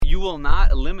will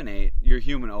not eliminate your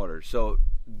human odor. So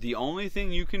the only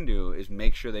thing you can do is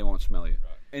make sure they won't smell you.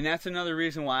 Right. And that's another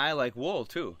reason why I like wool,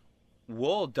 too.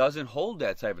 Wool doesn't hold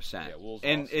that type of scent. Yeah, wool's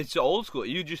and awesome. It's old school.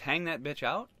 You just hang that bitch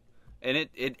out, and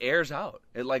it airs out.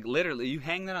 It, like, literally, you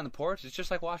hang that on the porch, it's just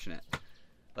like washing it.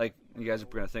 Like, you guys are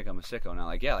going to think I'm a sicko now.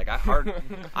 Like, yeah, like,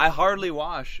 I hardly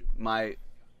wash my...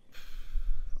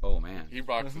 Oh man, he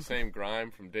rocks the same grime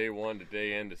from day one to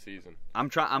day end of season. I'm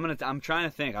trying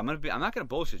to think. I'm not gonna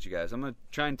bullshit you guys. I'm gonna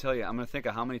try and tell you. I'm gonna think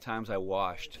of how many times I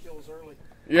washed. Kills early.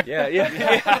 Yeah.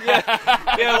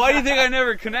 Why do you think I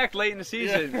never connect late in the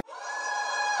season?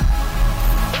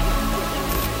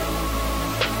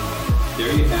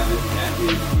 There you have it. That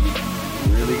is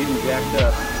the Really getting jacked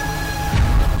up.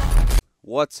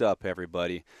 What's up,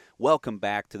 everybody? Welcome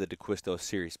back to the D'Acquisto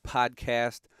Series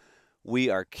podcast.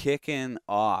 We are kicking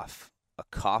off a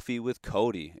coffee with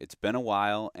Cody. It's been a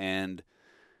while, and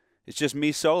it's just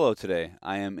me solo today.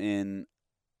 I am in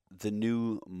the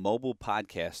new mobile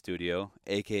podcast studio,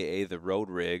 a.k.a. the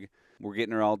Road Rig. We're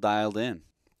getting her all dialed in.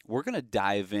 We're going to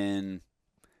dive in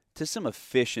to some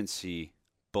efficiency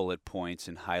bullet points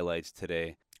and highlights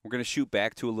today. We're going to shoot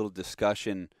back to a little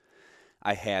discussion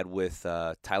I had with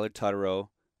Tyler Tutterow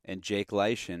and Jake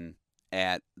Leischen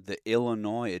at the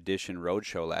Illinois Edition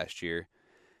Roadshow last year,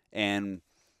 and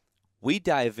we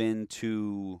dive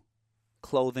into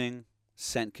clothing,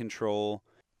 scent control,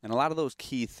 and a lot of those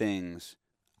key things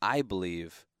I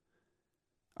believe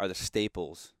are the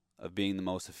staples of being the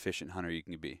most efficient hunter you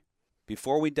can be.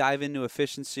 Before we dive into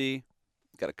efficiency,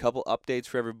 got a couple updates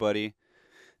for everybody.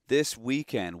 This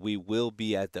weekend, we will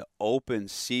be at the Open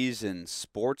Season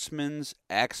Sportsman's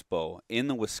Expo in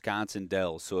the Wisconsin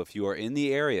Dells. So if you are in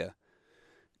the area,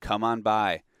 come on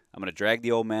by. I'm going to drag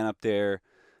the old man up there.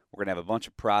 We're going to have a bunch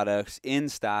of products in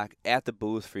stock at the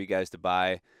booth for you guys to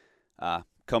buy.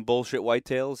 Come bullshit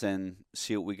whitetails and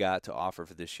see what we got to offer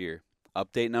for this year.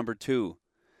 Update number 2.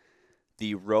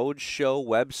 The Roadshow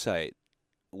website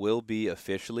will be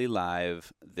officially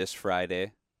live this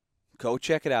Friday. Go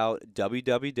check it out,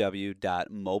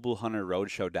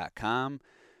 www.mobilehunterroadshow.com.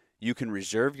 You can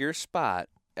reserve your spot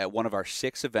at one of our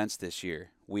 6 events this year.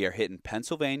 We are hitting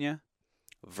Pennsylvania,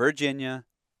 Virginia,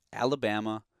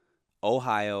 Alabama,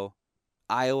 Ohio,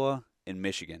 Iowa, and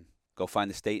Michigan. Go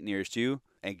find the state nearest you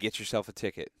and get yourself a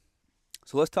ticket.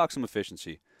 So let's talk some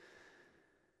efficiency.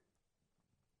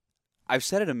 I've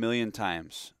said it a million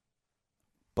times,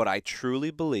 but I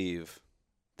truly believe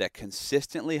that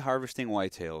consistently harvesting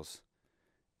whitetails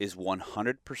is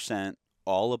 100%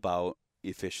 all about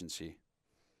efficiency.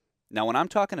 Now, when I'm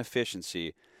talking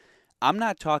efficiency, I'm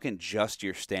not talking just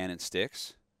your stand and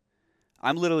sticks.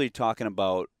 I'm literally talking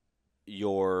about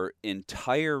your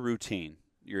entire routine,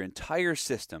 your entire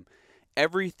system,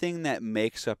 everything that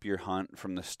makes up your hunt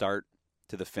from the start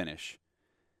to the finish.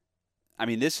 I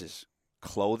mean, this is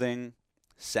clothing,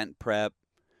 scent prep,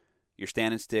 your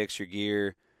stand and sticks, your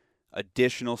gear,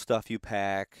 additional stuff you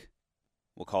pack.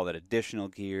 We'll call that additional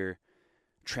gear,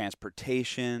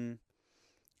 transportation,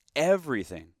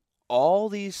 everything. All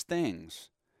these things.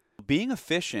 Being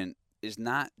efficient is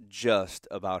not just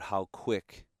about how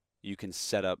quick you can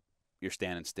set up your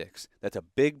stand and sticks. That's a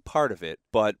big part of it,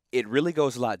 but it really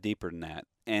goes a lot deeper than that.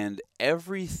 And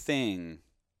everything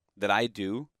that I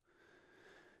do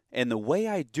and the way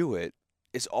I do it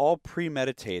is all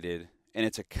premeditated, and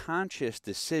it's a conscious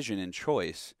decision and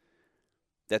choice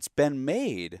that's been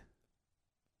made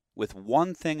with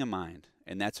one thing in mind,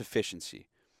 and that's efficiency.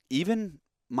 Even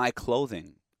my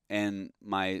clothing and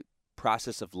my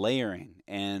process of layering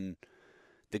and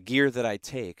the gear that I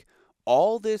take,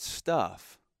 all this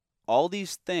stuff, all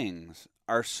these things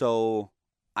are so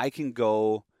I can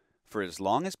go for as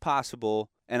long as possible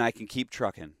and I can keep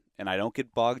trucking and I don't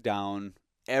get bogged down.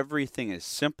 Everything is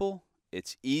simple,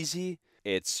 it's easy,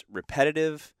 it's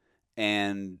repetitive,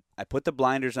 and I put the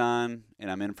blinders on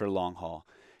and I'm in for the long haul.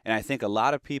 And I think a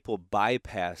lot of people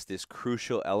bypass this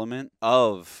crucial element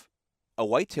of a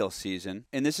whitetail season,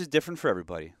 and this is different for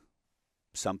everybody.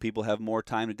 Some people have more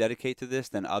time to dedicate to this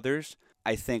than others.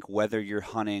 I think whether you're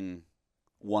hunting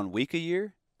 1 week a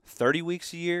year, 30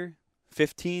 weeks a year,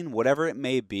 15, whatever it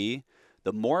may be,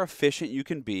 the more efficient you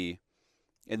can be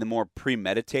and the more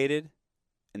premeditated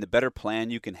and the better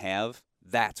plan you can have,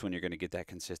 that's when you're going to get that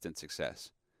consistent success.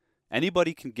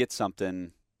 Anybody can get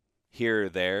something here or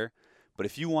there, but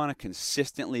if you want to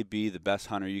consistently be the best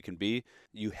hunter you can be,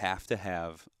 you have to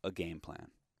have a game plan.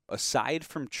 Aside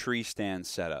from tree stand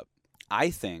setup, I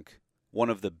think one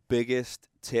of the biggest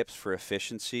tips for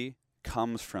efficiency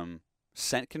comes from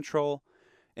scent control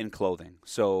and clothing.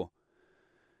 So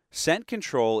Scent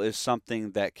control is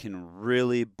something that can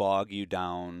really bog you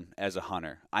down as a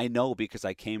hunter. I know because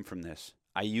I came from this.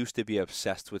 I used to be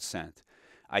obsessed with scent.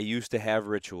 I used to have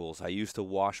rituals. I used to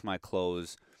wash my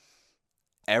clothes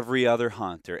every other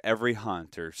hunt or every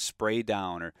hunt or spray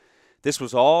down, or this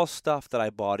was all stuff that I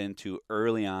bought into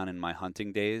early on in my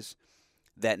hunting days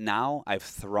that now I've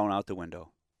thrown out the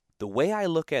window. The way I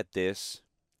look at this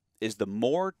is the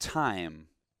more time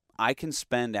I can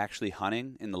spend actually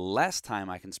hunting and the less time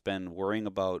I can spend worrying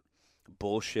about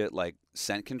bullshit like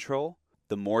scent control,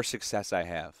 the more success I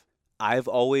have. I've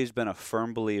always been a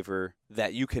firm believer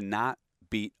that you cannot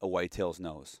beat a whitetail's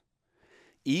nose.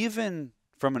 Even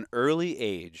from an early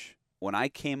age, when I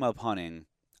came up hunting,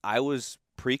 I was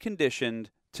preconditioned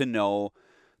to know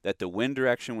that the wind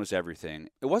direction was everything.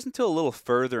 It wasn't until a little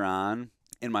further on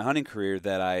in my hunting career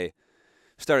that I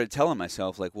started telling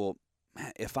myself, like, well,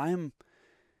 man,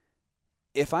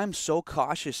 if I'm so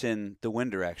cautious in the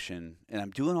wind direction and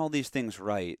I'm doing all these things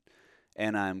right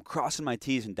and I'm crossing my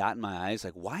T's and dotting my I's,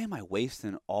 like, why am I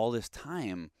wasting all this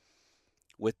time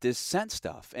with this scent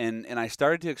stuff? And I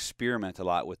started to experiment a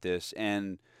lot with this,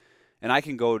 and I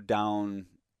can go down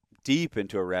deep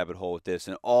into a rabbit hole with this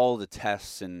and all the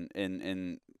tests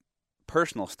and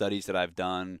personal studies that I've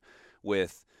done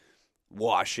with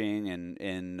washing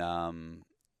and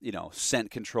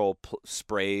scent control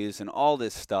sprays and all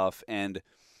this stuff, and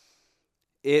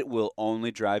it will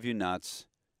only drive you nuts,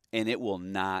 and it will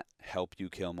not help you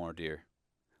kill more deer.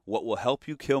 What will help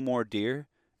you kill more deer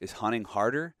is hunting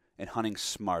harder and hunting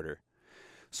smarter.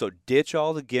 So ditch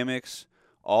all the gimmicks,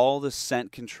 all the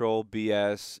scent control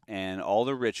BS, and all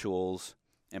the rituals,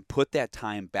 and put that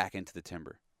time back into the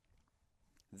timber.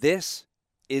 This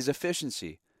is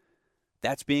efficiency.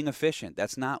 That's being efficient.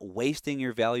 That's not wasting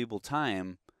your valuable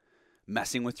time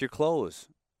messing with your clothes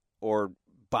or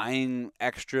buying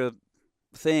extra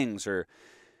things. Or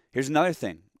here's another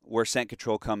thing where scent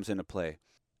control comes into play.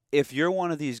 If you're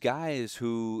one of these guys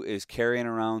who is carrying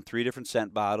around 3 different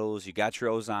scent bottles, you got your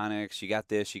ozonics, you got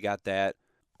this, you got that,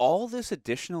 all this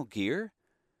additional gear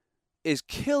is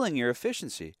killing your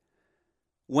efficiency.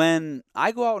 When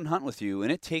I go out and hunt with you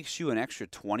and it takes you an extra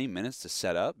 20 minutes to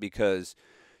set up because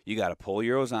you got to pull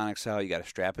your ozonics out, you got to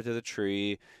strap it to the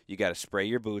tree, you got to spray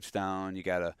your boots down, you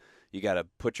got to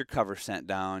put your cover scent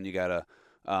down, you got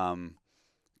to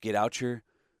get out your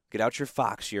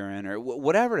fox urine or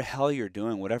whatever the hell you're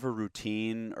doing, whatever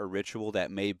routine or ritual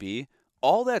that may be,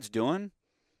 all that's doing,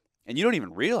 and you don't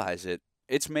even realize it,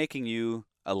 it's making you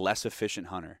a less efficient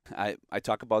hunter. I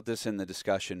talk about this in the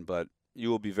discussion, but you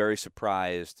will be very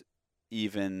surprised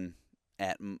even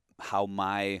at how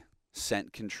my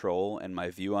scent control and my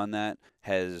view on that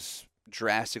has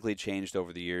drastically changed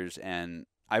over the years, and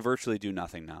I virtually do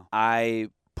nothing now. I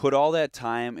put all that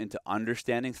time into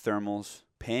understanding thermals,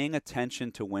 paying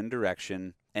attention to wind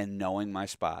direction, and knowing my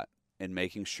spot and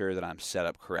making sure that I'm set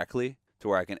up correctly to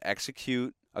where I can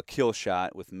execute a kill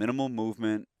shot with minimal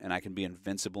movement and I can be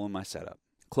invincible in my setup.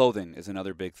 Clothing is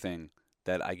another big thing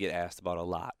that I get asked about a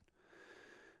lot.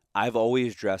 I've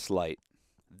always dressed light.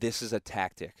 This is a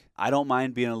tactic. I don't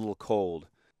mind being a little cold.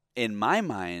 In my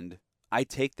mind, I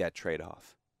take that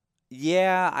trade-off.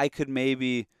 Yeah, I could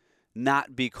maybe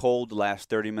not be cold the last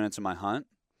 30 minutes of my hunt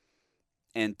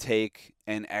and take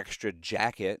an extra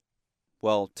jacket.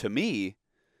 Well, to me,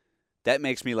 that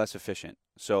makes me less efficient.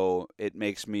 So it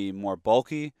makes me more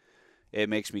bulky. It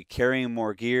makes me carrying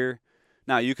more gear.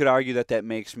 Now, you could argue that that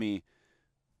makes me,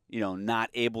 not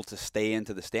able to stay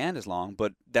into the stand as long,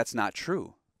 but that's not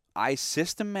true. I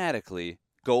systematically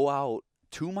go out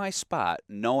to my spot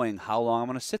knowing how long I'm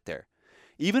going to sit there.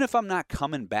 Even if I'm not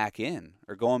coming back in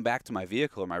or going back to my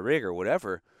vehicle or my rig or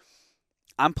whatever,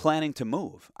 I'm planning to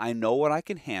move. I know what I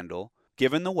can handle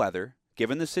given the weather,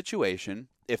 given the situation.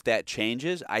 If that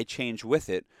changes, I change with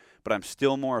it, but I'm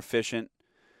still more efficient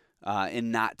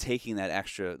in not taking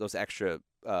those extra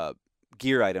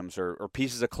gear items or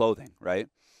pieces of clothing, right?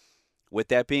 With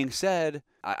that being said,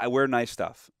 I wear nice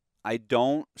stuff. I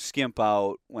don't skimp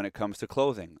out when it comes to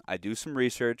clothing. I do some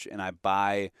research and I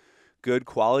buy good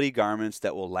quality garments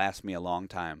that will last me a long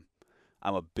time.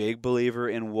 I'm a big believer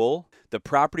in wool. The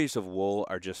properties of wool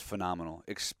are just phenomenal,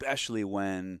 especially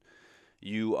when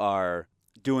you are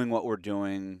doing what we're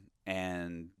doing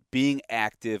and being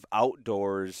active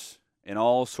outdoors in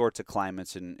all sorts of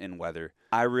climates and weather.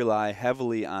 I rely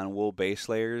heavily on wool base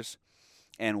layers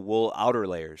and wool outer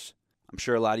layers. I'm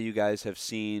sure a lot of you guys have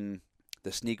seen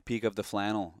the sneak peek of the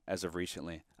flannel as of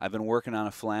recently. I've been working on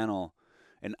a flannel,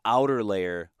 an outer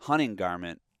layer hunting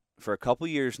garment for a couple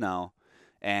years now,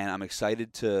 and I'm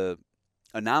excited to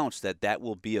announce that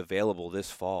will be available this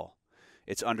fall.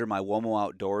 It's under my Uomo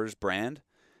Outdoors brand,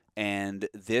 And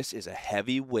this is a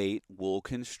heavyweight wool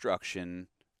construction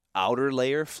outer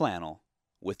layer flannel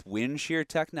with wind shear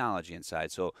technology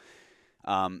inside. So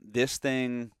this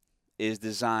thing is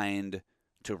designed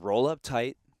to roll up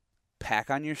tight,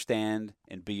 pack on your stand,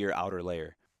 and be your outer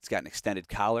layer. It's got an extended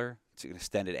collar. It's an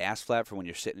extended ass flap for when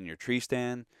you're sitting in your tree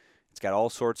stand. It's got all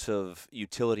sorts of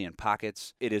utility and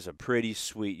pockets. It is a pretty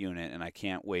sweet unit, and I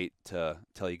can't wait to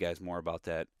tell you guys more about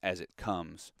that as it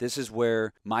comes. This is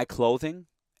where my clothing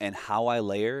and how I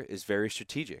layer is very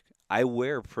strategic. I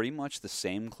wear pretty much the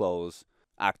same clothes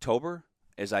October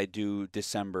as I do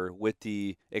December, with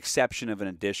the exception of an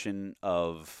addition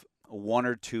of 1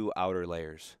 or 2 outer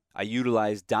layers. I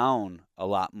utilize down a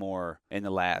lot more in the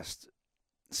last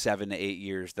 7 to 8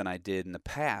 years than I did in the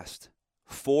past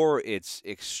for its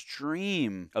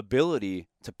extreme ability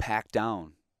to pack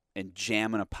down and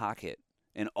jam in a pocket.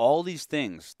 And all these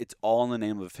things, it's all in the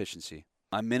name of efficiency.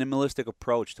 A minimalistic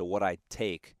approach to what I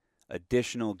take,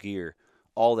 additional gear,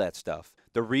 all that stuff.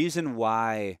 The reason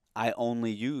why I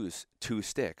only use 2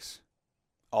 sticks,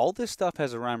 all this stuff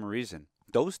has a rhyme or reason.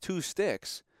 Those 2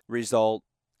 sticks result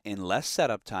in less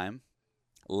setup time,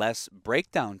 less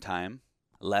breakdown time,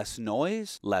 less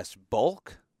noise, less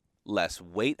bulk, less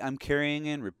weight I'm carrying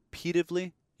in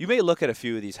repeatedly. You may look at a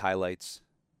few of these highlights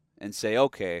and say,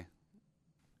 okay,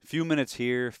 a few minutes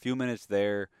here, a few minutes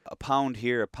there, a pound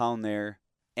here, a pound there.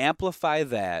 Amplify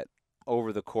that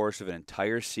over the course of an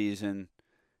entire season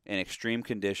in extreme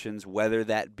conditions, whether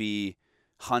that be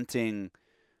hunting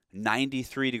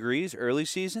 93 degrees early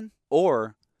season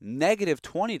or negative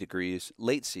 20 degrees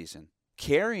late season.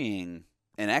 Carrying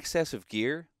an excess of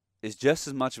gear is just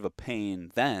as much of a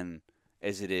pain then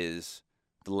as it is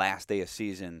the last day of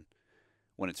season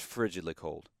when it's frigidly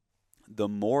cold. The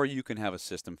more you can have a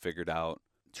system figured out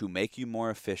to make you more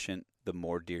efficient, the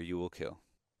more deer you will kill.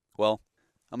 Well,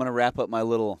 I'm going to wrap up my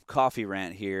little coffee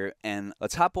rant here, and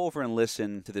let's hop over and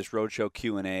listen to this Roadshow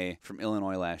Q&A from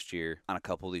Illinois last year on a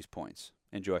couple of these points.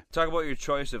 Enjoy. Talk about your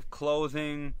choice of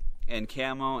clothing and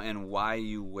camo and why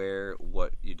you wear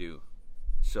what you do.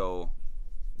 So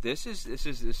this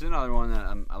is another one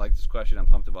that I like this question. I'm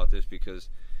pumped about this because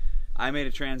I made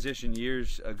a transition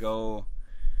years ago,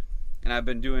 and I've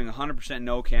been doing 100%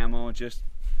 no camo. Just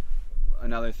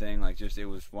another thing, it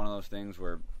was one of those things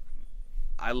where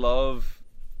I love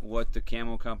what the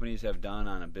camo companies have done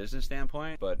on a business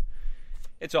standpoint, but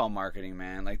it's all marketing,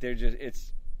 man. They're just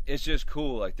it's just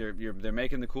cool. They're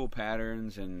making the cool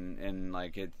patterns, and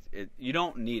you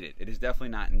don't need it. It is definitely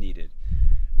not needed.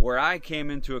 Where I came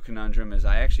into a conundrum is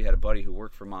I actually had a buddy who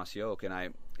worked for Mossy Oak, and I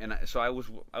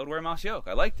would wear Mossy Oak.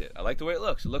 I liked it. I liked the way it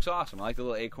looks. It looks awesome. I like the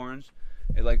little acorns.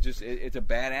 It's a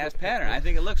badass pattern. I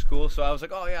think it looks cool. So I was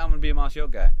like, oh yeah, I'm gonna be a Mossy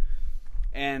Oak guy.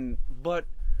 But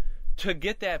to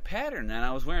get that pattern, and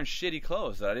I was wearing shitty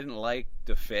clothes that I didn't like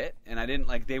to fit, and I didn't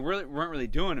like. They weren't really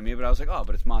doing to me. But I was like, oh,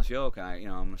 but it's Mossy Oak, and I'm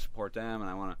gonna support them, and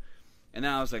I wanna. And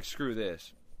then I was like, screw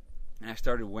this, and I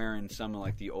started wearing some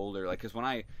of the older, because when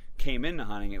I came into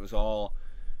hunting, it was all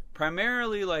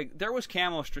primarily there was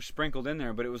camo sprinkled in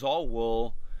there, but it was all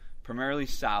wool, primarily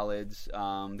solids.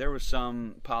 There was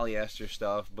some polyester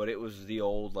stuff, but it was the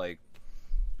old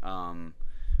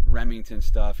Remington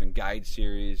stuff and Guide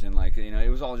series, and it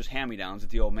was all just hand-me-downs that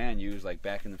the old man used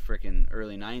back in the frickin'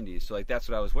 early 90s. So that's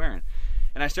what I was wearing,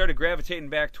 and I started gravitating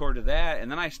back toward that, and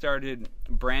then I started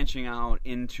branching out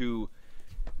into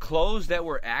clothes that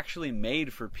were actually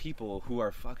made for people who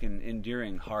are fucking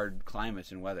enduring hard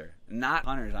climates and weather, not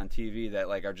hunters on TV that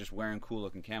are just wearing cool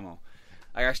looking camo.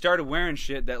 I started wearing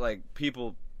shit that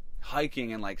people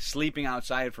hiking and sleeping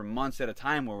outside for months at a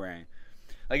time were wearing.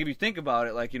 If you think about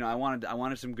it, I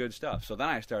wanted some good stuff. So then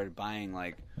I started buying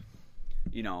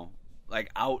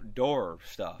outdoor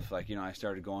stuff. I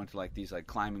started going to these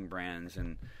climbing brands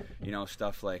and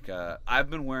stuff I've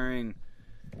been wearing.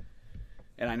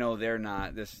 And I know they're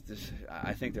not this.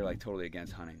 I think they're totally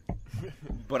against hunting,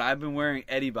 but I've been wearing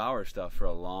Eddie Bauer stuff for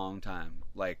a long time,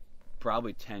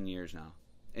 probably 10 years now,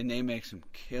 and they make some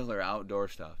killer outdoor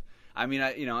stuff. I mean,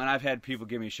 and I've had people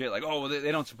give me shit oh, well,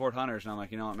 they don't support hunters, and I'm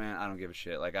like, you know what, man, I don't give a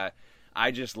shit. I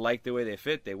just like the way they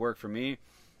fit. They work for me,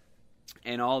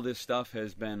 and all this stuff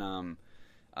has been.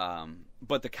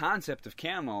 But the concept of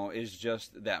camo is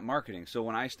just that marketing. So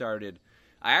when I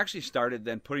actually started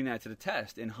then putting that to the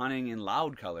test in hunting in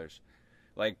loud colors.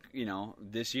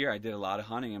 This year I did a lot of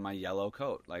hunting in my yellow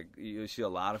coat. You see a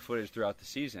lot of footage throughout the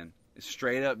season. It's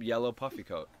straight up yellow puffy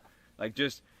coat.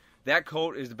 That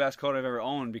coat is the best coat I've ever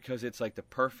owned because it's the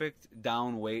perfect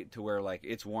down weight to where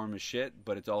it's warm as shit,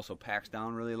 but it also packs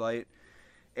down really light.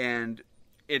 And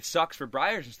it sucks for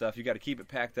briars and stuff. You got to keep it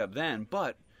packed up then,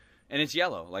 and it's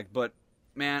yellow. But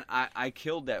man, I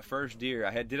killed that first deer.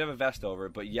 I did have a vest over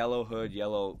it, but yellow hood,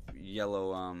 yellow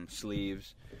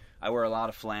sleeves. I wear a lot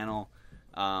of flannel,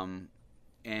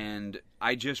 and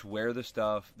I just wear the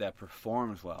stuff that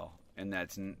performs well, and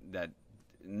that's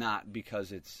not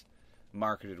because it's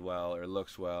marketed well or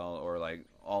looks well or like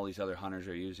all these other hunters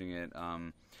are using it.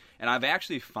 And I've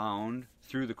actually found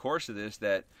through the course of this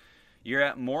that you're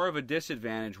at more of a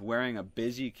disadvantage wearing a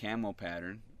busy camo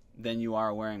pattern than you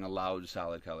are wearing a loud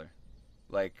solid color.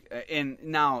 Like, and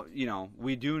now,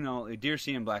 we do know deer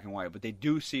see in black and white, but they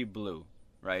do see blue,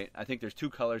 right? I think there's 2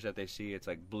 colors that they see. It's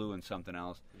like blue and something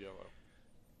else. Yellow.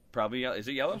 Probably yellow. Is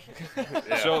it yellow?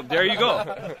 Yeah. So there you go.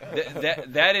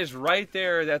 That is right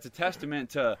there. That's a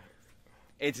testament to,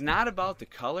 it's not about the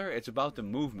color. It's about the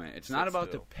movement. It's not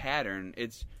about the pattern.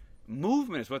 It's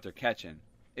movement is what they're catching.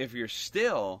 If you're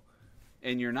still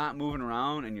and you're not moving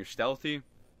around and you're stealthy,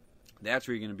 that's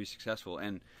where you're going to be successful.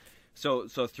 And so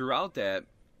throughout that,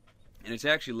 and it's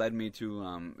actually led me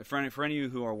to, for any of you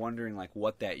who are wondering like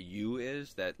what that U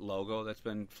is, that logo that's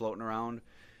been floating around,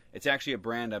 it's actually a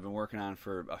brand I've been working on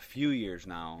for a few years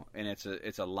now, and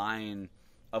it's a line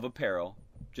of apparel,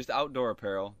 just outdoor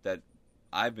apparel that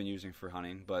I've been using for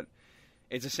hunting, but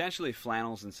it's essentially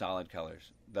flannels and solid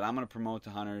colors that I'm going to promote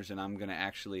to hunters, and I'm going to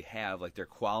actually have like their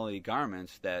quality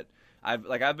garments that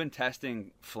I've been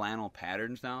testing flannel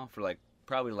patterns now for like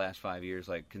probably the last 5 years,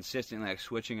 like consistently, like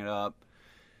switching it up,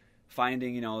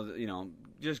 finding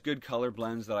just good color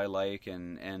blends that I like,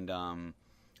 and I'm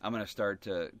going to start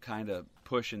to kind of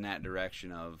push in that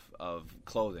direction of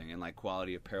clothing and like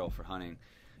quality apparel for hunting,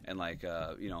 and like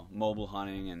mobile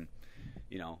hunting, and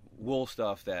wool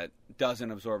stuff that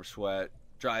doesn't absorb sweat,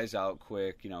 dries out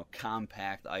quick,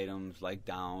 compact items like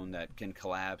down that can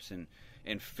collapse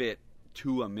and fit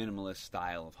to a minimalist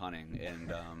style of hunting,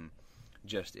 and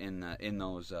just in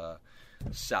those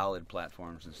solid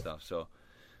platforms and stuff.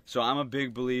 So I'm a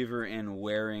big believer in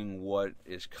wearing what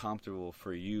is comfortable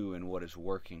for you and what is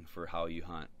working for how you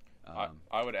hunt.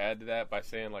 I would add to that by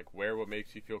saying, like, wear what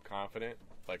makes you feel confident,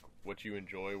 like what you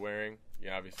enjoy wearing.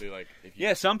 Yeah, obviously, like, if you...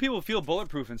 Yeah, some people feel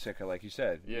bulletproof in Sitka, like you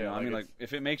said. Yeah, like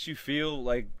if it makes you feel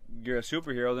like you're a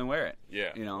superhero, then wear it.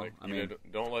 Yeah,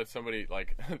 don't let somebody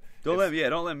like. don't let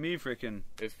me freaking.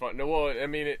 It's fun. No, well, I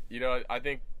mean, I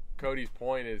think Cody's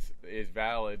point is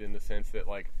valid in the sense that,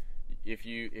 like, if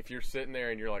you're sitting there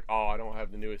and you're like, oh, I don't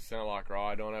have the newest scent locker, oh,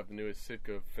 I don't have the newest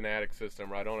Sitka Fanatic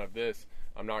system, or I don't have this,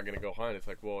 I'm not going to go hunt. It's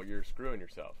like, well, you're screwing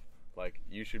yourself. Like,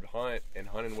 you should hunt in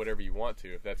whatever you want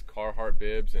to. If that's Carhartt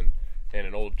bibs and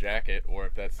an old jacket, or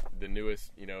if that's the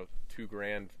newest,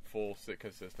 $2,000 full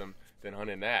Sitka system, then hunt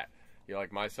in that.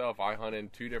 Like myself, I hunt in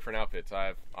 2 different outfits.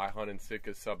 I hunt in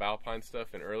Sitka subalpine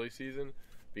stuff in early season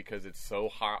because it's so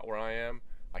hot where I am.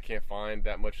 I can't find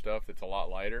that much stuff that's a lot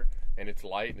lighter, and it's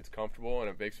light and it's comfortable and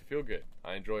it makes me feel good.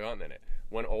 I enjoy hunting in it.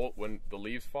 When the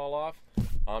leaves fall off,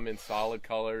 I'm in solid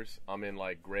colors. I'm in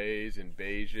like grays and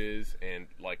beiges, and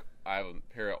like I have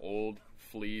a pair of old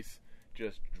fleece,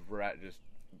 just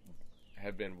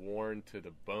have been worn to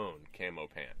the bone camo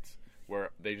pants,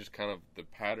 where they just kind of, the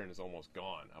pattern is almost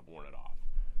gone. I've worn it off.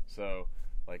 So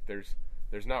like there's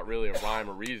not really a rhyme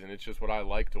or reason. It's just what I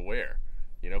like to wear.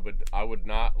 But I would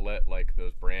not let like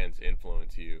those brands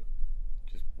influence you.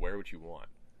 Just wear what you want.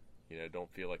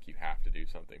 Don't feel like you have to do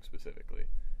something specifically.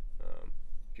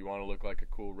 If you want to look like a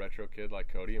cool retro kid like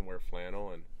Cody and wear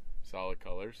flannel and solid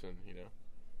colors, and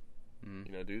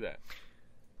do that.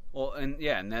 Well,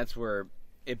 and that's where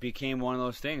it became one of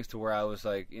those things to where I was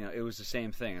like, it was the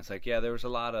same thing. It's like, yeah, there was a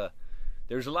lot of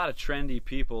trendy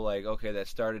people, like, okay, that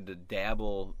started to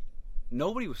dabble.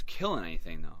 Nobody was killing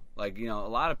anything though. Like, a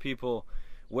lot of people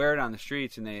wear it on the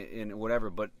streets and whatever,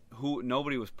 but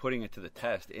nobody was putting it to the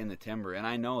test in the timber. And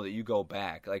I know that you go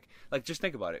back, like just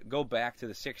think about it. Go back to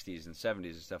the 60s and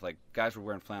 70s and stuff. Like, guys were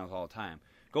wearing flannels all the time.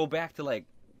 Go back to like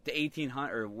the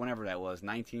 1800 or whenever that was,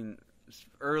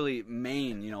 early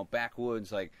Maine,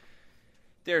 backwoods. Like,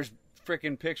 there's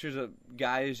freaking pictures of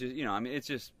guys just, it's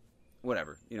just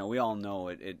whatever. We all know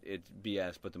it's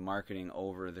BS, but the marketing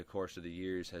over the course of the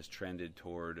years has trended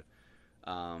toward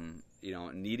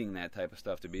needing that type of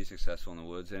stuff to be successful in the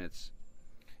woods, and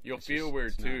you'll feel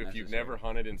weird too if you've never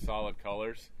hunted in solid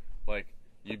colors. Like,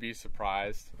 you'd be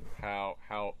surprised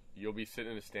how you'll be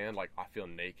sitting in a stand like, I feel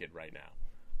naked right now,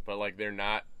 but like they're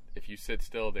not. If you sit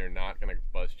still, they're not gonna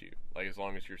bust you. Like, as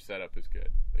long as your setup is good.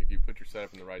 Like, if you put your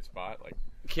setup in the right spot, like,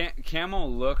 camo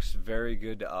looks very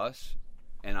good to us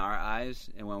in our eyes,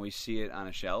 and when we see it on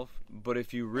a shelf. But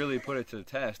if you really put it to the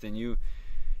test, and you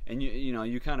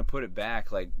kind of put it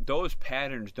back, like, those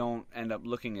patterns don't end up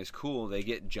looking as cool. They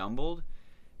get jumbled,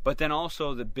 but then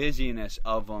also the busyness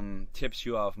of them tips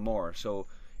you off more. So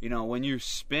when you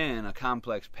spin a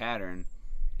complex pattern,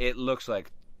 it looks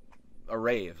like a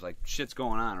rave, like shit's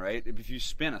going on, right? If you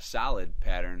spin a solid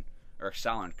pattern or a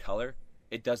solid color,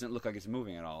 it doesn't look like it's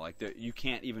moving at all. Like you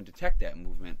can't even detect that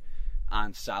movement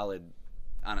on solid,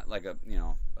 like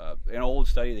an old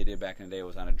study they did back in the day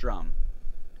was on a drum.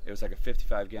 It was like a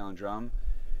 55-gallon drum,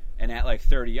 and at like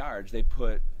 30 yards, they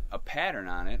put a pattern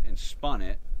on it and spun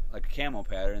it like a camo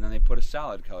pattern, and then they put a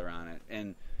solid color on it,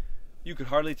 and you could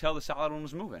hardly tell the solid one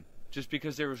was moving, just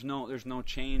because there's no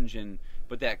change in.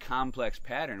 But that complex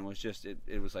pattern was just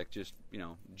it was like just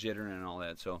jittering and all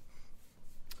that. So,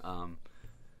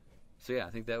 yeah, I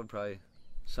think that would probably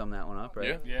sum that one up,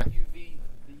 right? Yeah.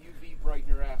 The UV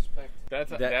brightener aspect.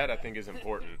 That I think is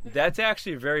important. That's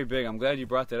actually very big. I'm glad you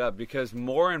brought that up, because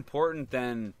more important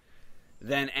than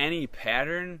any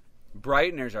pattern,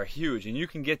 brighteners are huge, and you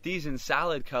can get these in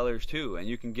solid colors too, and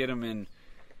you can get them in.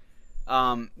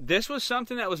 This was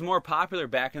something that was more popular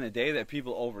back in the day that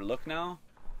people overlook now,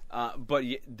 but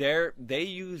they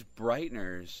use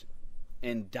brighteners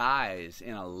and dyes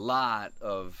in a lot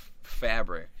of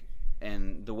fabric.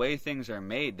 And the way things are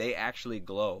made, they actually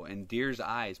glow, and deer's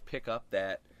eyes pick up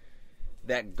that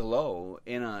glow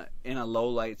in a low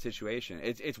light situation.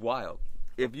 It's wild.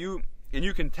 And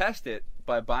you can test it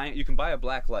by buying. You can buy a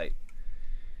black light,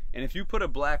 and if you put a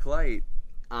black light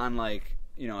on like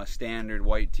a standard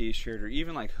white T-shirt or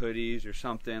even like hoodies or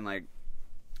something, like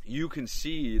you can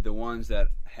see the ones that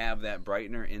have that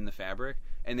brightener in the fabric,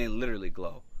 and they literally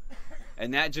glow.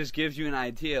 And that just gives you an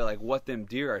idea, like, what them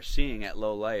deer are seeing at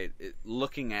low light,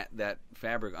 looking at that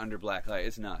fabric under black light.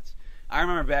 It's nuts. I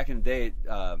remember back in the day,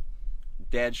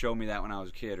 Dad showed me that when I was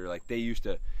a kid, or like they used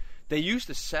to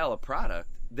sell a product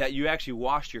that you actually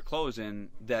washed your clothes in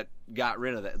that got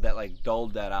rid of that like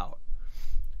dulled that out,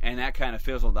 and that kind of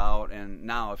fizzled out. And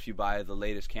now, if you buy the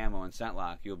latest camo and scent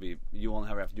lock, you won't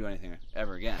ever have to do anything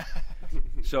ever again.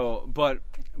 So, but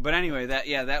anyway,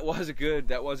 that was a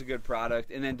good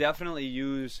product. And then definitely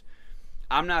use.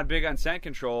 I'm not big on scent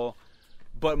control,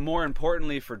 but more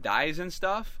importantly for dyes and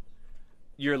stuff,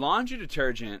 your laundry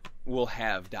detergent will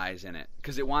have dyes in it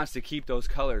because it wants to keep those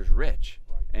colors rich,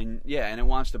 and it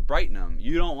wants to brighten them.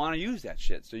 You don't want to use that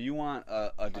shit, so you want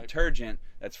a detergent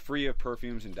that's free of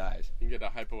perfumes and dyes. You can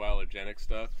get the hypoallergenic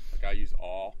stuff. Like I use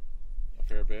all a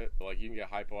fair bit, but like you can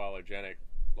get hypoallergenic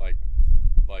like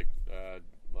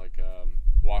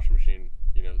washing machine,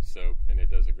 soap, and it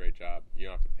does a great job. You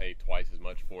don't have to pay twice as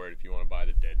much for it if you want to buy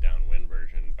the dead downwind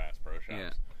version in Bass Pro Shops. Yeah.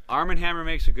 Arm & Hammer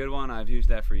makes a good one. I've used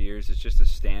that for years. It's just a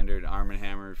standard Arm &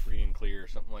 Hammer. Free and clear or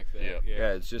something like that.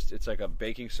 Yeah, it's like a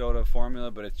baking soda formula,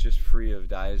 but it's just free of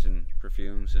dyes and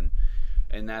perfumes,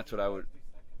 and that's what I would.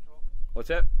 What's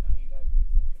that?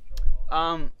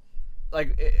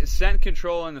 Like scent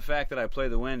control and the fact that I play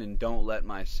the wind and don't let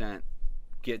my scent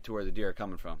get to where the deer are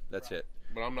coming from. That's it.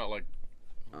 But I'm not like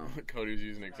Cody's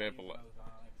using an example.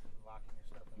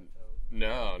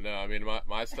 No. I mean,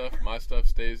 my stuff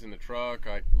stays in the truck.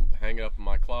 I hang it up in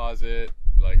my closet.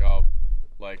 Like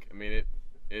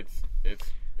it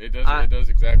does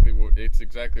exactly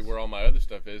where all my other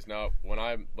stuff is. Now, when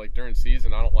I'm like during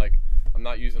season, I'm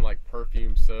not using like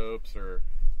perfume soaps or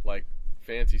like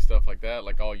fancy stuff like that.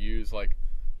 Like I'll use like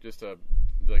just a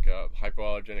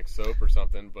hypoallergenic soap or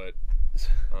something, but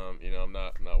I'm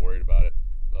not worried about it.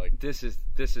 Like this is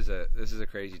a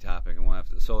crazy topic, and we'll have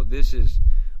to. So this is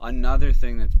another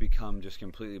thing that's become just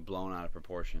completely blown out of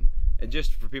proportion, and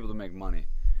just for people to make money.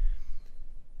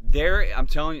 I'm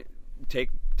telling you,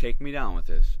 take me down with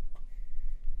this.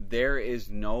 There is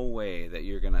no way that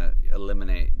you're gonna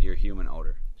eliminate your human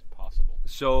odor. It's impossible.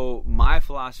 So my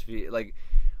philosophy, like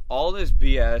all this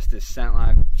BS, this scent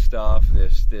lock stuff,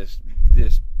 this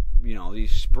these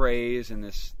sprays and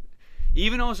this,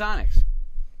 even ozonics,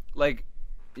 like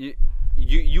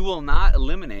you will not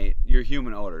eliminate your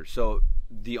human odor. So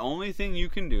the only thing you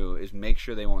can do is make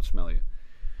sure they won't smell you.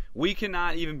 We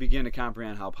cannot even begin to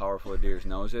comprehend how powerful a deer's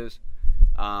nose is.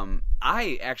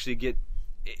 I actually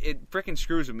it freaking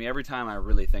screws with me every time I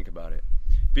really think about it,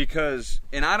 because,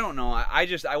 and I don't know,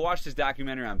 I watched this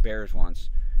documentary on bears once,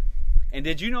 and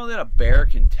did you know that a bear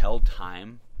can tell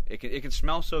time? It can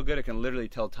smell so good it can literally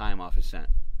tell time off his scent.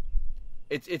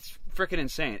 It's freaking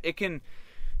insane. It can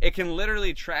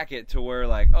literally track it to where,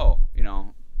 like,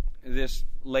 this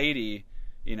lady,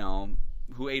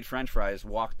 who ate French fries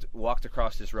walked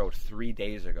across this road 3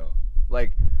 days ago.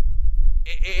 Like,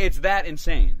 it's that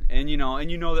insane. And you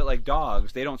know that, like,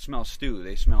 dogs, they don't smell stew.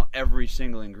 They smell every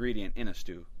single ingredient in a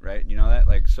stew, right? You know that?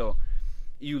 Like, so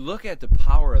you look at the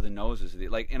power of the noses.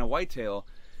 Like, in a whitetail,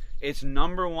 its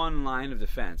number one line of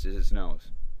defense is its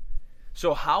nose.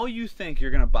 So how you think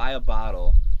you're going to buy a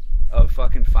bottle of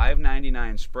fucking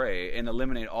 $5.99 spray and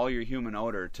eliminate all your human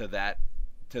odor to that.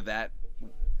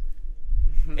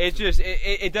 It's just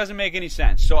it doesn't make any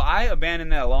sense. So I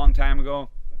abandoned that a long time ago.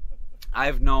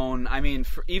 I've known, I mean,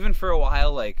 even for a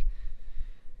while, like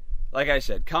I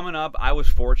said, coming up, I was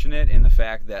fortunate in the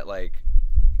fact that, like,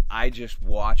 I just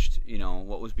watched, you know,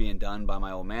 what was being done by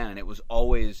my old man, and it was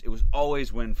always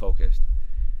wind focused.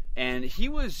 And he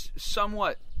was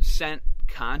somewhat scent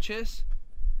conscious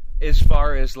as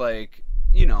far as, like,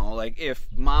 you know, like if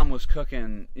mom was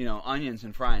cooking, you know, onions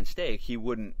and frying steak, he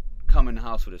wouldn't come in the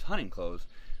house with his hunting clothes.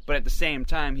 But at the same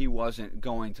time, he wasn't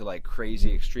going to, like,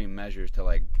 crazy extreme measures to,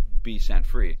 like, be scent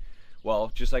free.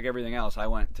 Well, just like everything else, I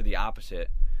went to the opposite,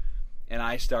 and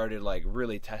I started, like,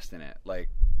 really testing it, like,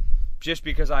 just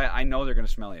because I know they're going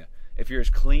to smell you. If you're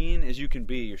as clean as you can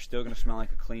be, you're still going to smell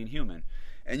like a clean human.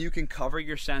 And you can cover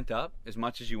your scent up as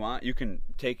much as you want. You can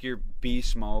take your bee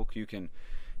smoke, you can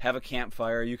have a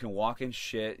campfire, you can walk in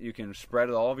shit, you can spread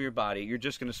it all over your body. You're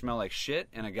just going to smell like shit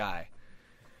and a guy.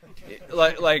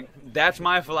 Like that's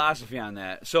my philosophy on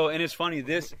that. So, and it's funny,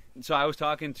 so I was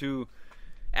talking to,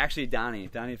 actually, Donnie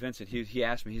Vincent. He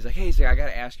asked me, he's like, hey, I got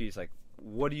to ask you, he's like,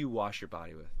 what do you wash your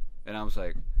body with? And I was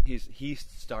like, he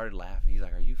started laughing. He's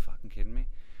like, are you fucking kidding me?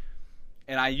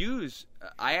 And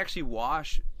I actually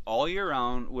wash all year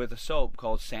round with a soap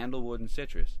called Sandalwood and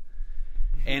Citrus.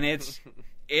 And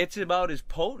it's about as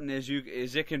potent as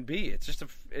it can be. It's just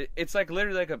it's like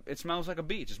literally it smells like a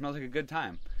beach. It smells like a good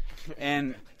time.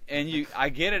 And I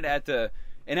get it at the,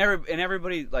 and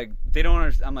everybody, like, they don't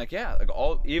understand. I'm like, yeah, like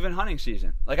even hunting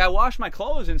season. Like, I wash my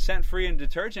clothes in scent free and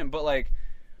detergent, but, like,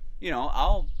 you know,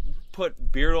 I'll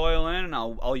put beard oil in and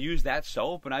I'll use that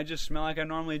soap and I just smell like I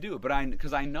normally do. But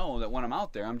because I know that when I'm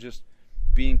out there, I'm just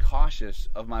being cautious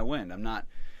of my wind. I'm not,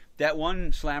 that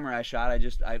one slammer I shot,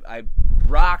 I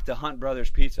rocked a Hunt Brothers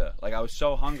pizza. Like, I was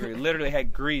so hungry, literally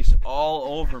had grease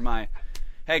all over my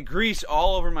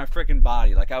freaking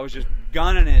body. Like, I was just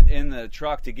gunning it in the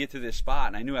truck to get to this spot,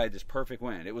 and I knew I had this perfect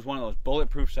wind. It was one of those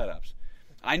bulletproof setups.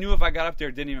 I knew if I got up there,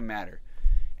 it didn't even matter.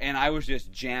 And I was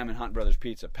just jamming Hunt Brothers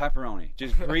pizza, pepperoni,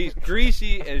 just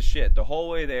greasy as shit the whole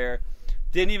way there.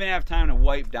 Didn't even have time to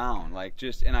wipe down,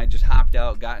 and I just hopped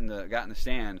out, got in the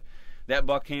stand. That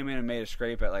buck came in and made a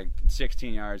scrape at like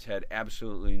 16 yards. Had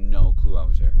absolutely no clue I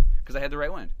was there because I had the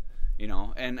right wind, you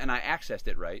know, and I accessed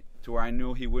it right to where I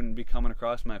knew he wouldn't be coming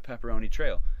across my pepperoni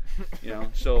trail, you know.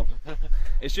 So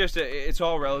it's just it's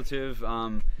all relative.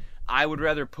 I would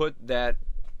rather put that,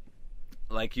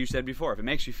 like you said before, if it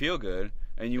makes you feel good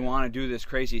and you want to do this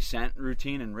crazy scent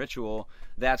routine and ritual,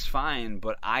 that's fine.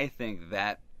 But I think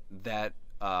that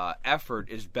effort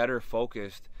is better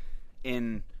focused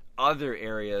in other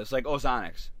areas like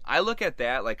ozonics. I look at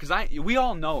that like, because we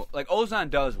all know, like, ozone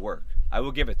does work. I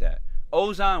will give it that.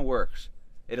 Ozone works.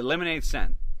 It eliminates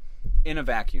scent in a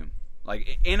vacuum.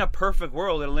 Like, in a perfect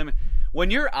world, it eliminates.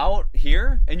 When you're out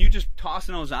here and you just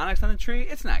tossing ozonics on the tree,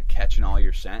 it's not catching all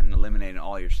your scent and eliminating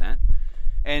all your scent.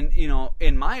 And, you know,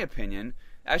 in my opinion,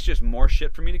 that's just more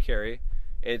shit for me to carry.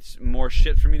 It's more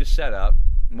shit for me to set up,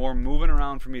 more moving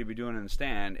around for me to be doing in the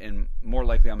stand, and more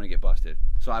likely I'm going to get busted.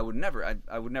 So I would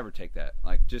never take that.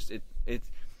 Like, just it's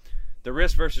the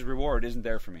risk versus reward isn't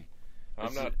there for me.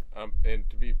 And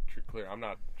to be clear, I'm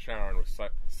not showering with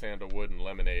sandalwood and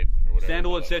lemonade or whatever.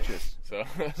 Sandalwood citrus. So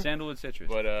sandalwood citrus.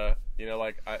 But you know,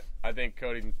 like, I think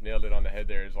Cody nailed it on the head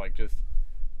there. Is like, just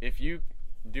if you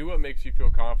do what makes you feel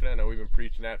confident. I know we've been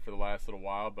preaching that for the last little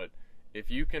while, but if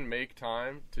you can make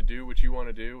time to do what you want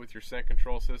to do with your scent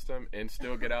control system and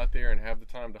still get out there and have the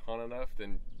time to hunt enough,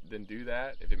 then do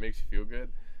that if it makes you feel good.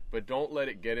 But don't let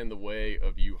it get in the way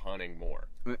of you hunting more.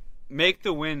 Make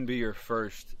the wind be your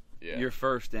first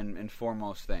and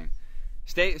foremost thing.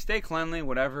 Stay cleanly,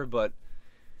 whatever. But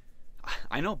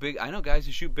I know guys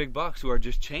who shoot big bucks who are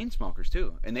just chain smokers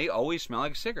too, and they always smell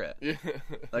like a cigarette. Yeah.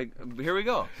 Like, here we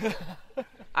go.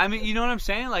 I mean, you know what I'm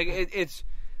saying? Like, it's.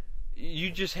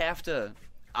 You just have to.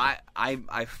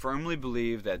 I firmly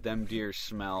believe that them deer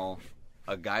smell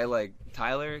a guy like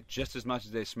Tyler just as much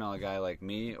as they smell a guy like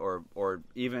me, or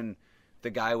even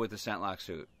the guy with the scent lock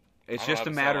suit. It's just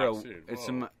a matter of.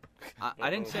 I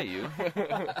didn't say you.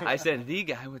 I said the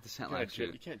guy with the scent lock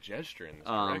suit. You can't gesture in this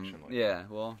direction. Like yeah, that.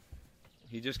 well,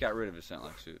 he just got rid of his scent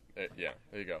lock suit. Yeah,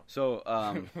 there you go. So,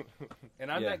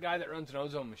 and I'm that guy that runs an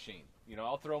ozone machine. You know,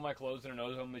 I'll throw my clothes in an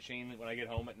ozone machine when I get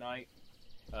home at night.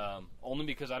 Only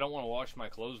because I don't want to wash my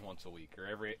clothes once a week or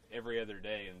every other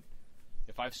day. And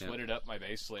if I've slitted up my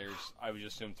base layers, I would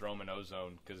just assume throw them in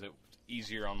ozone because it's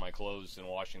easier on my clothes than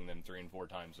washing them 3 and 4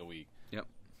 times a week. Yep.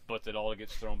 But that all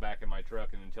gets thrown back in my truck,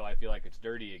 and until I feel like it's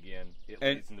dirty again, it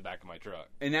lays in the back of my truck.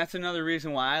 And that's another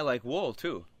reason why I like wool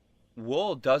too.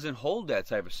 wool doesn't hold that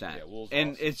type of scent. Yeah, wool's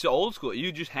and awesome. it's old school.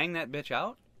 You just hang that bitch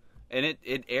out, and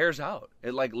it airs out.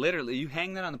 It like literally, you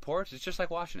hang that on the porch. It's just like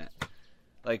washing it.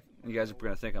 Like you guys are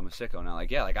gonna think I'm a sicko now.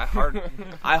 Like yeah, like I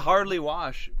hardly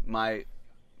wash my.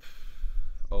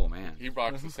 Oh man, He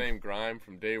rocks the same grime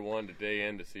from day one to day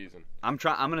end of season. I'm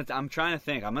trying to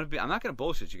think. I'm not gonna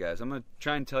bullshit you guys. I'm gonna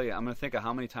try and tell you. I'm gonna think of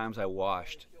how many times I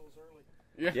washed.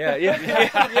 Yeah.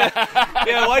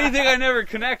 Why do you think I never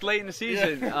connect late in the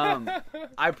season?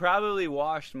 I probably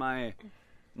washed my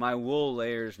wool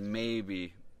layers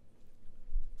maybe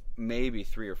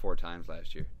 3 or 4 times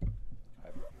last year.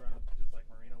 Just like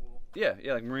merino wool. Yeah,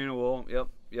 like merino wool.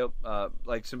 Yep.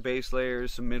 Like some base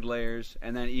layers, some mid layers,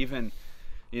 and then even,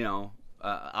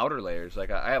 outer layers.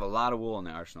 Like I have a lot of wool in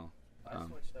the arsenal. I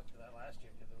switched up to that last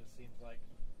year because it seems like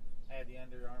I had the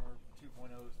Under Armour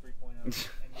 2.0s, 3.0s, and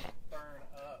you burn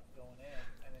up going in,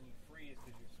 and then you freeze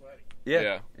because you're sweaty.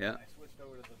 Yeah. And I switched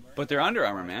over to the merino. But they're Under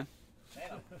Armour, man.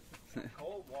 Man, I'm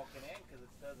cold walking in because it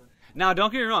doesn't. Now,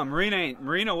 don't get me wrong,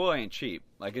 merino wool ain't cheap.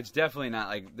 Like, it's definitely not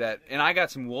like that. And I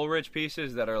got some wool-rich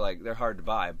pieces that are like, they're hard to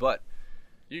buy, but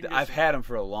I've had them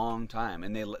for a long time,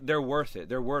 and they're worth it.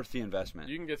 They're worth the investment.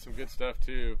 You can get some good stuff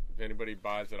too if anybody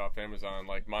buys it off Amazon,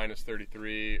 like Minus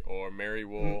 33 or Mary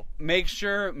Wool. Make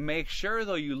sure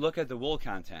though you look at the wool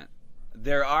content.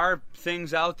 There are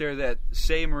things out there that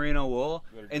say merino wool,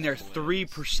 and they're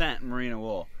 3% merino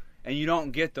wool, and you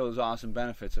don't get those awesome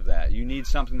benefits of that. You need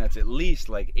something that's at least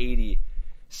like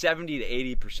 70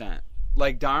 to 80%.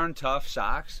 Like Darn Tough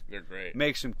socks. They're great.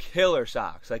 Make some killer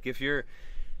socks. Like if you're,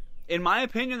 in my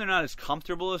opinion, they're not as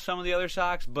comfortable as some of the other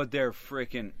socks, but they're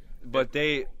freaking. But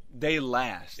they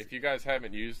last. If you guys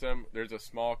haven't used them, there's a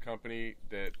small company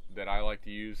that I like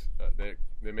to use. They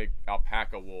make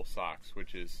alpaca wool socks,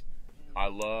 which is, I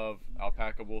love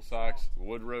alpaca wool socks.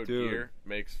 Wood Road Gear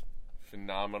makes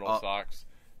phenomenal socks.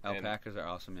 Alpacas are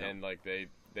awesome. Yeah. And like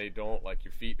they don't, like,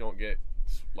 your feet don't get,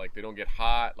 like, they don't get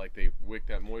hot. Like, they wick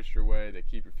that moisture away. They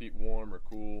keep your feet warm or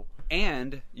cool.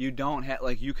 And you don't have,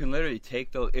 like, you can literally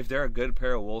take those, if they're a good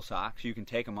pair of wool socks, you can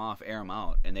take them off, air them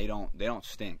out, and they don't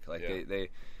stink. Like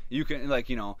you can, like,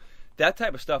 that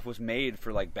type of stuff was made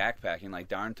for like backpacking, like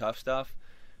Darn Tough stuff.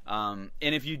 And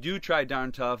if you do try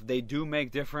Darn Tough, they do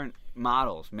make different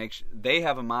models. They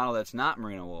have a model that's not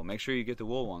merino wool. Make sure you get the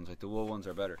wool ones. Like, the wool ones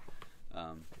are better.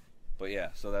 But yeah,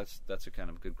 so that's a kind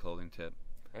of good clothing tip.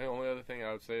 And the only other thing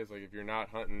I would say is, like, if you're not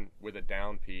hunting with a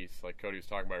down piece, like Cody was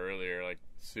talking about earlier, like,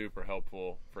 super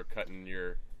helpful for cutting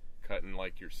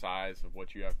like your size of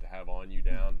what you have to have on you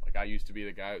down. Like, I used to be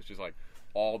the guy that was just like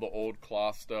all the old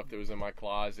cloth stuff that was in my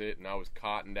closet, and I was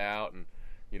cottoned out, and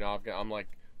I'm like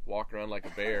walking around like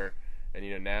a bear.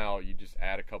 And now you just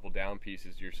add a couple down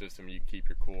pieces to your system, you keep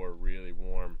your core really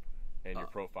warm and your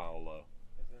profile low.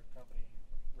 Is there a company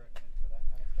recommended for that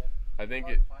kind of stuff? I think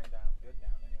Hard to find good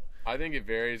down anyway. I think it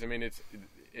varies. I mean,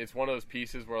 it's one of those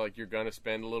pieces where, like, you're gonna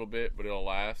spend a little bit, but it'll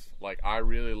last. Like, I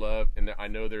really love, and I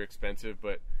know they're expensive,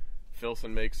 but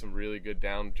Filson makes some really good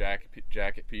down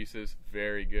jacket pieces,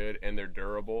 very good, and they're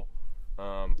durable.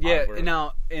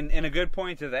 Now, and a good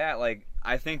point to that, like,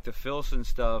 I think the Filson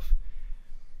stuff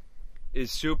is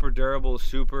super durable,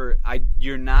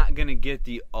 you're not gonna get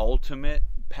the ultimate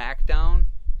pack down,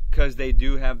 because they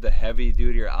do have the heavy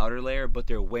duty or outer layer, but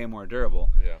they're way more durable.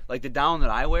 Yeah. Like the down that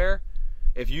I wear,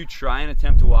 if you try and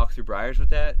attempt to walk through briars with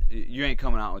that, you ain't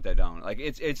coming out with that down. Like,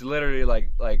 it's literally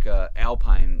like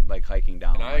alpine, like, hiking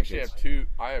down. And I actually have two.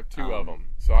 I have two of them.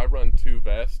 So I run 2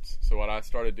 vests. So what I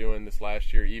started doing this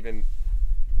last year, even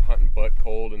hunting butt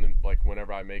cold, and then, like,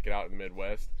 whenever I make it out in the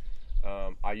Midwest,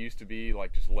 I used to be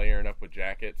like just layering up with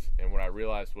jackets, and what I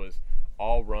realized was,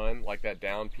 I'll run like that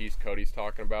down piece Cody's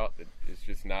talking about. It's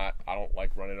just not, I don't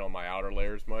like running on my outer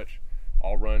layers much.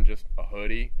 I'll run just a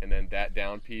hoodie and then that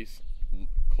down piece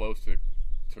close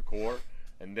to core,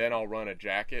 and then I'll run a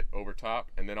jacket over top,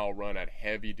 and then I'll run a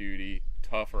heavy duty,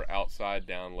 tougher outside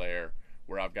down layer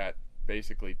where I've got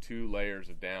basically 2 layers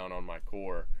of down on my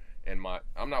core, and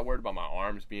I'm not worried about my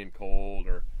arms being cold,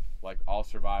 or like, I'll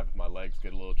survive if my legs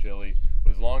get a little chilly.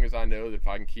 But as long as I know that if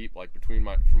I can keep, like,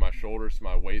 from my shoulders to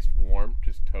my waist warm,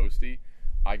 just toasty,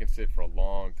 I can sit for a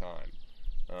long time.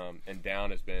 And down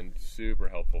has been super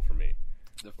helpful for me.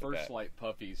 The First Light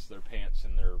puffies, their pants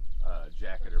and their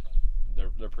jacket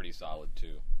they're pretty solid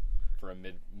too, for a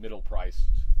middle priced.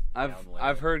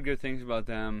 I've heard good things about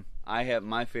them.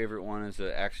 My favorite one is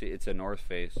it's a North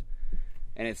Face,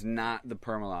 and it's not the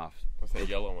Permaloft. That's that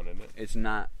yellow one, isn't it? It's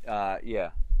not.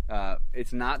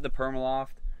 It's not the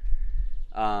Permaloft.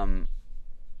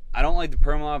 I don't like the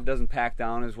Permaloft. Doesn't pack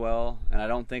down as well, and I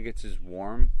don't think it's as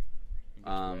warm.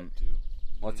 Too.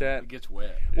 What's that? It gets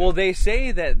wet. Dude. Well, they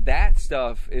say that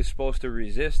stuff is supposed to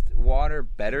resist water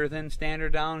better than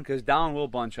standard down, because down will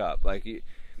bunch up. Like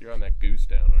you're on that goose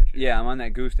down, aren't you? Yeah, I'm on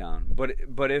that goose down.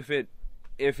 But if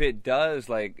it does,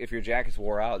 like if your jacket's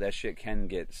wore out, that shit can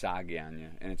get soggy on you,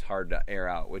 and it's hard to air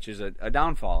out, which is a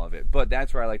downfall of it. But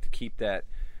that's where I like to keep that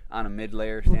on a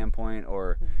mid-layer standpoint.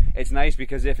 Or it's nice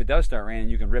because if it does start raining,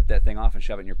 you can rip that thing off and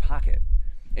shove it in your pocket,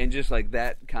 and just like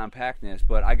that compactness.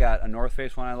 But I got a North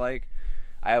Face one I like.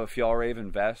 I have a Fjallraven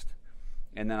vest,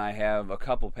 and then I have a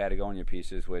couple Patagonia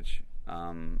pieces, which,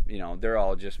 they're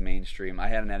all just mainstream. I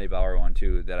had an Eddie Bauer one,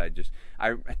 too, that I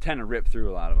tend to rip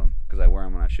through a lot of them because I wear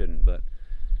them when I shouldn't. But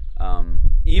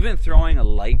even throwing a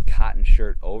light cotton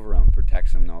shirt over them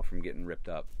protects them, though, from getting ripped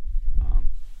up.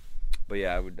 But,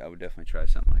 yeah, I would definitely try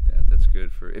something like that. That's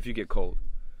good for if you get cold.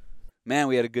 Man,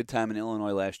 we had a good time in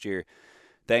Illinois last year.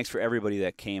 Thanks for everybody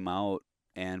that came out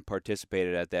and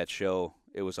participated at that show.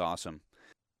 It was awesome.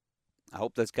 I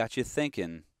hope that's got you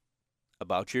thinking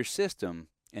about your system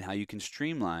and how you can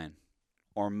streamline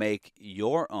or make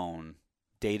your own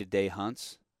day-to-day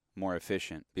hunts more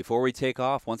efficient. Before we take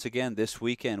off, once again, this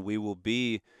weekend we will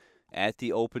be at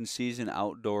the Open Season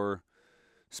Outdoor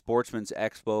Sportsman's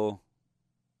Expo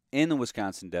in the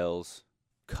Wisconsin Dells.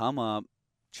 Come up,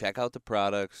 check out the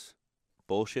products,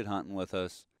 bullshit hunting with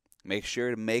us. Make sure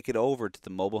to make it over to the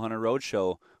Mobile Hunter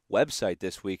Roadshow website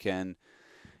this weekend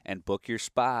and book your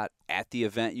spot at the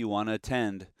event you want to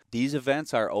attend. These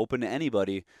events are open to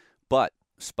anybody, but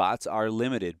spots are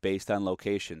limited based on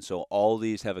location. So all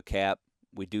these have a cap.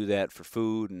 We do that for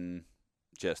food and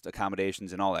just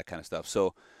accommodations and all that kind of stuff.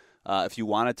 So if you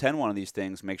want to attend one of these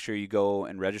things, make sure you go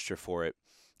and register for it.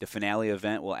 The finale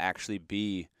event will actually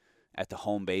be at the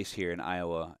home base here in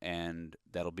Iowa, and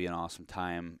that'll be an awesome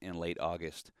time in late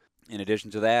August. In addition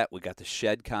to that, we got the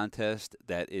shed contest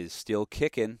that is still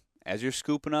kicking. As you're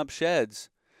scooping up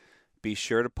sheds, be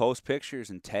sure to post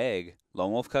pictures and tag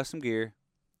Lone Wolf Custom Gear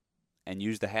and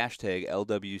use the hashtag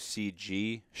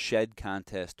LWCG Shed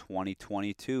Contest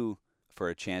 2022 for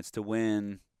a chance to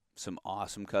win some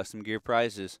awesome custom gear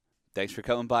prizes. Thanks for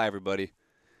coming by, everybody.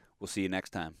 We'll see you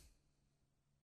next time.